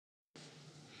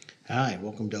Hi,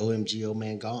 welcome to OMG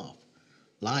Man Golf.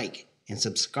 Like and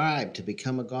subscribe to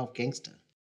become a golf gangster.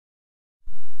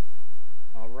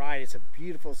 All right, it's a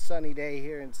beautiful sunny day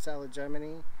here in Celle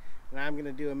Germany, and I'm going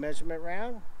to do a measurement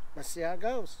round. Let's see how it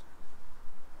goes.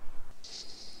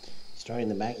 Starting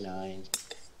the back nine,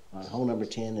 on hole number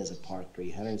 10 is a par 3,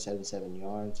 177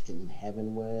 yards, hitting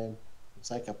heavenwood. Looks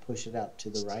like I push it out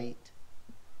to the right.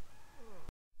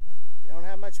 You don't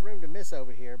have much room to miss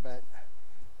over here, but I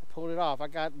pulled it off. I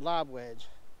got lob wedge.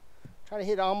 Try to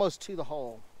hit almost to the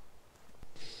hole.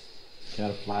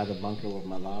 Gotta fly the bunker with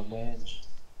my lob wedge.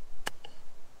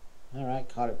 Alright,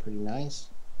 caught it pretty nice.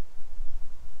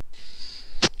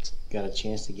 Got a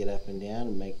chance to get up and down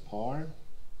and make par.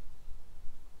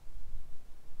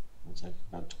 Looks like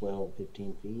about 12,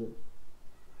 15 feet.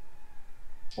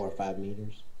 4 or 5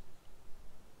 meters.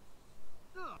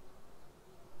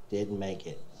 Didn't make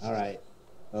it. Alright,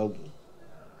 bogey.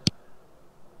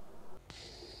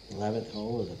 11th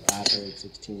hole is a 5-3,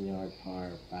 16-yard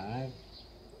par 5.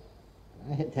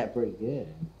 I hit that pretty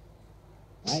good.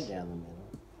 Right down the middle.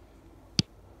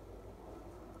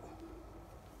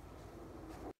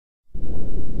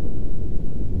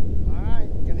 Alright,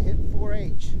 gonna hit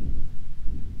 4H.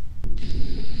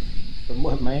 From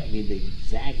what might be the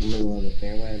exact middle of the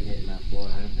fairway, I'm hitting my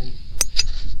 400.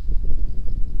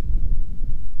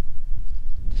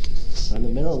 From the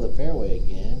middle of the fairway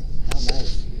again. How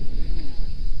nice.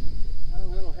 Got a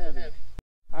little heavy.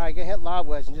 Alright, gonna hit lob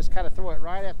wedge and just kind of throw it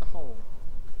right at the hole.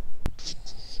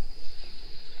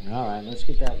 Alright, let's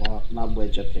get that lob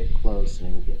wedge up there close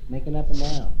and make it up and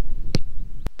down.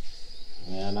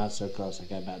 Yeah, not so close. I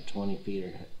got about 20 feet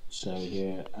or so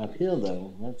here. Uphill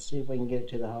though. Let's see if we can get it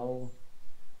to the hole.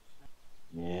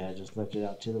 Yeah, just lift it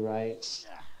out to the right.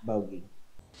 Bogey.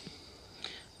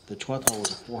 The 12th hole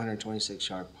is a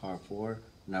 426-yard par 4,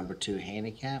 number 2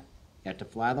 handicap. You have to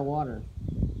fly the water.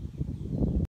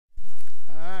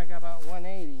 I got about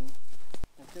 180.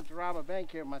 Attempt to rob a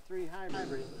bank here with my 3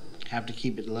 hybrid. Have to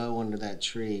keep it low under that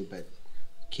tree, but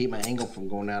keep my angle from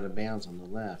going out of bounds on the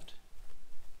left.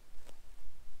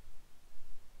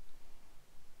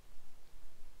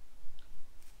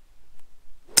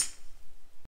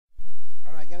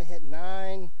 Alright, gonna hit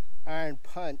 9 iron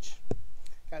punch.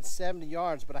 Got 70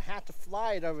 yards, but I have to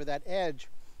fly it over that edge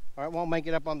or it won't make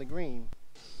it up on the green.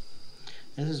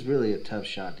 This is really a tough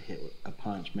shot to hit with a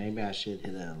punch. Maybe I should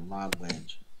hit a lob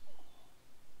wedge.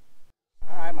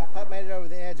 Alright, my putt made it over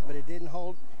the edge, but it didn't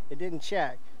hold, it didn't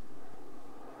check.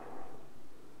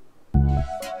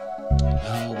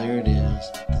 Oh, there it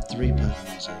is. The 3-putt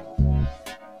music.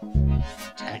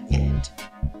 Dang it.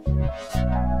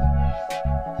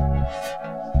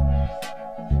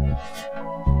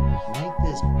 Make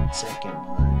this second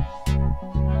putt.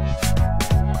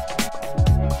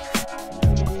 No,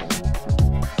 you didn't.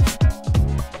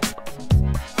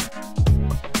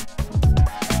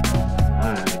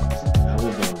 Alright, I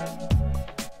will go.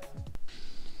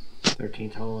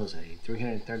 13th hole is a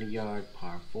 330-yard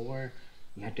par 4.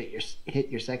 You have to hit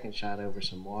your second shot over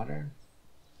some water.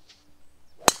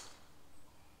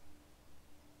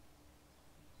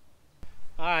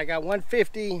 Alright, I got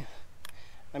 150.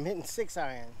 I'm hitting 6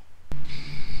 iron.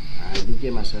 I did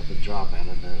get myself a drop out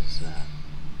of this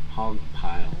hog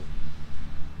pile.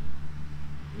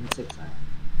 In 6 iron.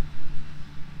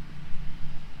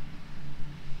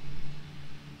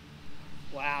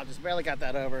 Wow, just barely got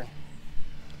that over.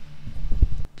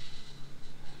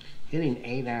 Hitting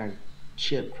 8 iron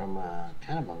chip from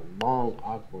kind of a long,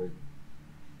 awkward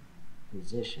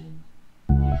position.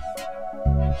 Oh,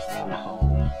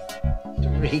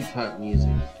 3-putt music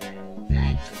again.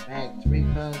 Back to back 3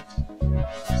 putts.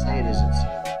 Say it isn't so.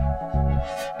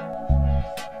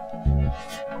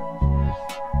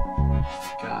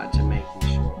 God, to make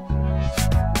these short putts.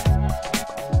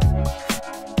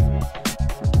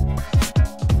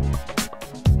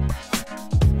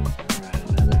 Alright,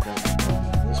 another double.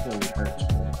 This one hurts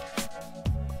more.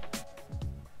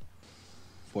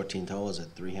 14th hole is a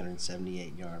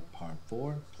 378-yard par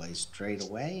 4. Play straight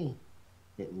away.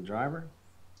 Hitting driver.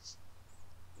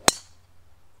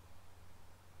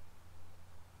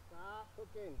 Stop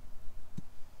hooking.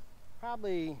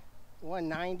 Probably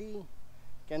 190.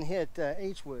 Gonna hit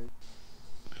H-wood.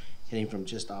 Hitting from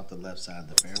just off the left side of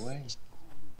the fairway.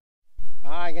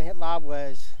 Alright, gonna hit lob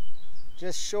wedge.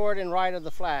 Just short and right of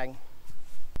the flag.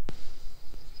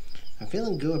 I'm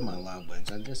feeling good with my lob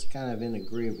wedge. I'm just kind of in a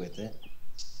groove with it.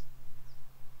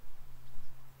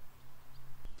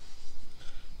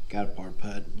 Got a par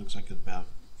putt. Looks like it's about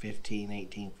 15,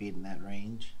 18 feet in that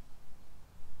range.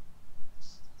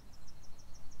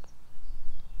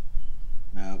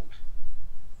 Nope.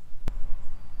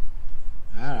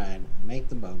 Alright, make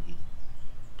the bogey.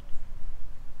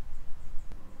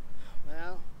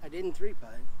 Well, I didn't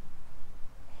three-putt.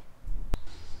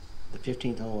 The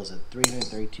 15th hole is a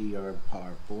 332-yard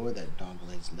par 4 that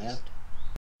doglegs left.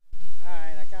 All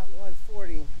right, I got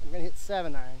 140. I'm gonna hit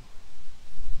 7-iron.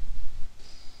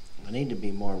 I need to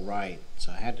be more right,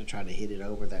 so I had to try to hit it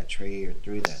over that tree or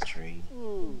through that tree.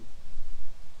 Well,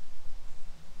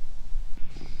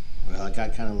 I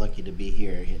got kind of lucky to be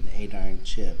here, hitting an 8-iron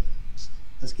chip.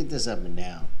 Let's get this up and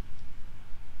down.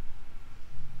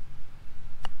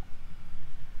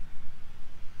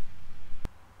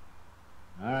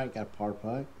 All right, got a par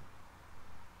putt.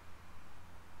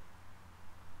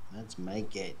 Let's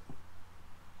make it.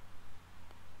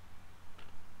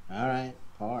 All right,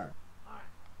 par.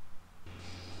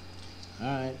 All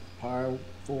right, par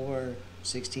 4,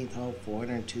 16th hole,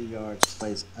 402 yards,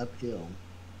 plays uphill.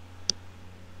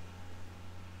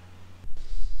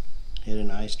 Hit a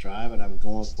nice drive, and I'm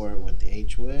going for it with the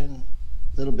H-Win.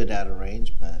 A little bit out of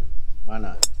range, but why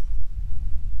not?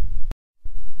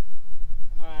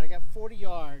 All right, I got 40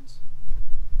 yards.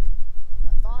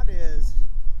 My thought is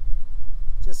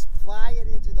just fly it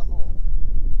into the hole.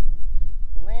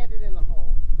 Land it in the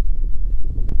hole.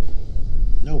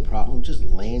 No problem, just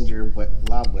land your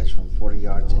lob wedge from 40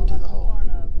 yards into the hole.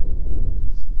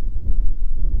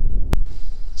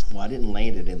 Well, I didn't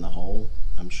land it in the hole.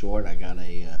 I'm short. I got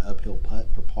a uphill putt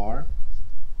for par.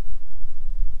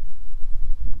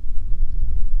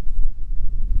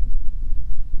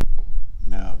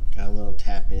 No, got a little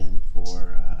tap in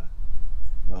for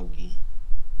bogey.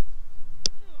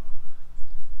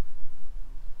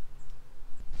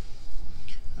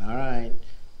 All right,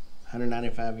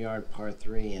 195-yard par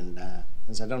 3, and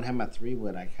since I don't have my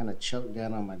 3-wood, I kind of choked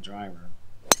down on my driver.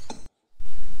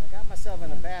 I got myself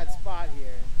in a bad spot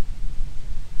here.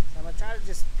 So I'm going to try to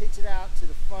just pitch it out to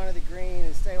the front of the green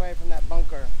and stay away from that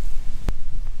bunker.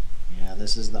 Yeah,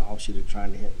 this is the offshoot of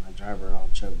trying to hit my driver all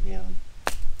choked down.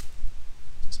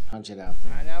 Just punch it out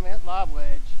there. All right, now I'm going to hit lob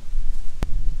wedge.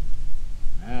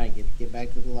 All right, get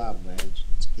back to the lob wedge.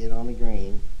 Let's get on the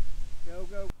green. Go,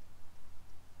 go.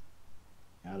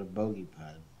 Got a bogey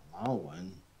putt, a long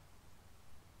one.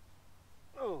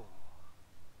 Oh.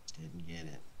 Didn't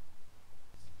get it.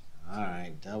 All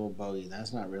right, double bogey.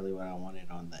 That's not really what I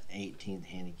wanted on the 18th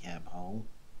handicap hole,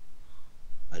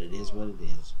 but it is what it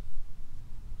is.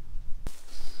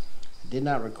 I did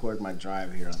not record my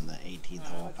drive here on the 18th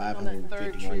hole.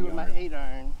 551 with my yards.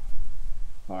 8-iron.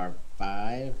 Par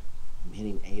 5. I'm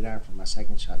hitting 8-iron for my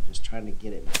second shot, just trying to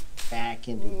get it back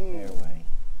into the fairway.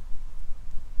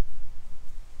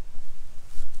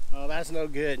 Oh, that's no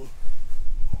good. All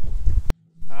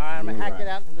right, I'm going to hack it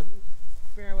out to the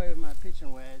fairway with my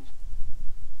pitching wedge.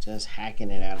 Just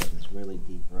hacking it out of this really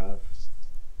deep rough.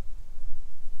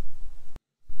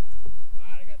 All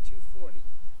right, I got 240.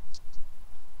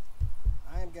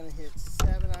 I am going to hit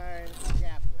 7-iron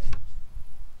gap wedge.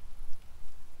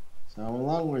 So I'm a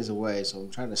long ways away, so I'm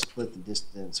trying to split the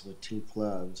distance with 2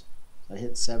 clubs. So I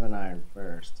hit 7-iron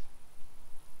first.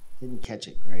 Didn't catch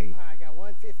it great. All right, I got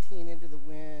 115 into the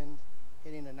wind,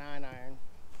 hitting a 9-iron.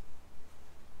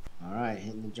 All right,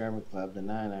 hitting the German club, the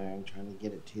 9-iron, trying to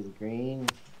get it to the green.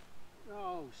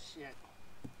 Oh, shit.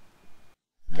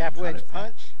 Gap wedge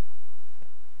punch.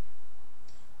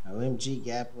 OMG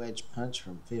gap wedge punch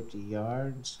from 50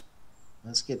 yards.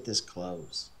 Let's get this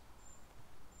close.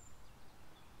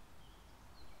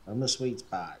 From the sweet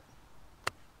spot.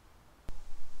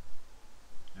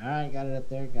 All right, got it up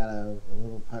there. Got a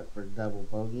little putt for double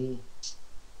bogey.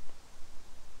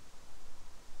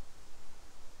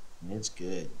 And it's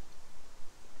good.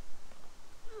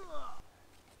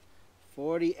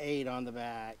 48 on the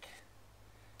back.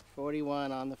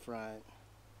 41 on the front.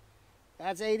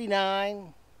 That's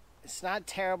 89. It's not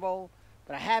terrible,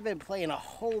 but I have been playing a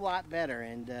whole lot better,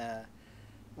 and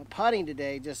my putting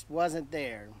today just wasn't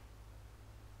there.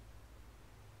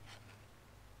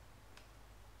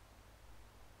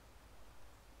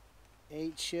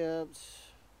 Eight chips.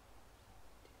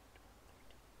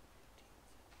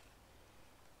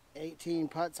 18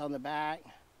 putts on the back.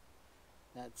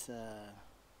 That's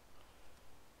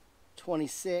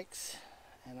 26,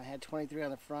 and I had 23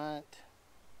 on the front.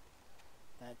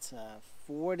 That's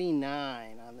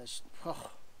 49 on this.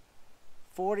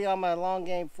 40 on my long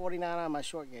game, 49 on my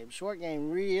short game. Short game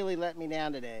really let me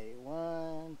down today.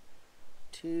 1,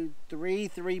 2, 3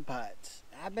 3-putts.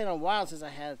 I've been a while since I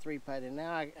had a 3-putt, and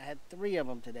now I had 3 of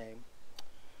them today.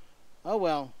 Oh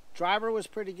well. Driver was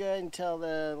pretty good until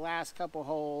the last couple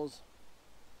holes.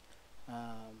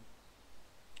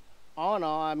 All in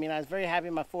all, I mean, I was very happy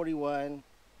with my 41.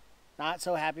 Not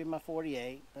so happy with my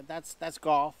 48, but that's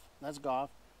golf. That's golf.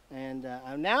 And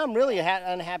now I'm really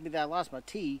unhappy that I lost my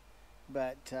tee.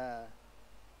 But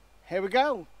here we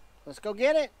go. Let's go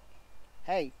get it.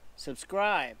 Hey,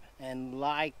 subscribe and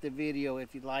like the video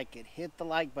if you like it. Hit the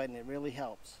like button. It really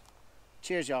helps.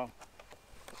 Cheers, y'all.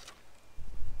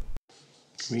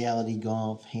 Reality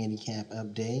Golf Handicap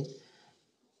Update.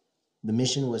 The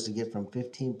mission was to get from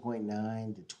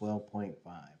 15.9 to 12.5.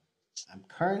 I'm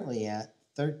currently at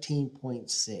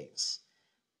 13.6.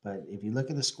 But if you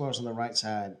look at the scores on the right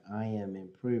side, I am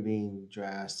improving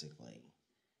drastically.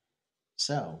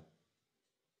 So,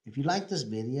 if you like this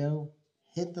video,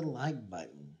 hit the like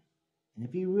button. And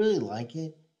if you really like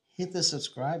it, hit the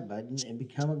subscribe button and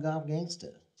become a golf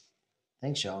gangster.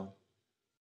 Thanks, y'all.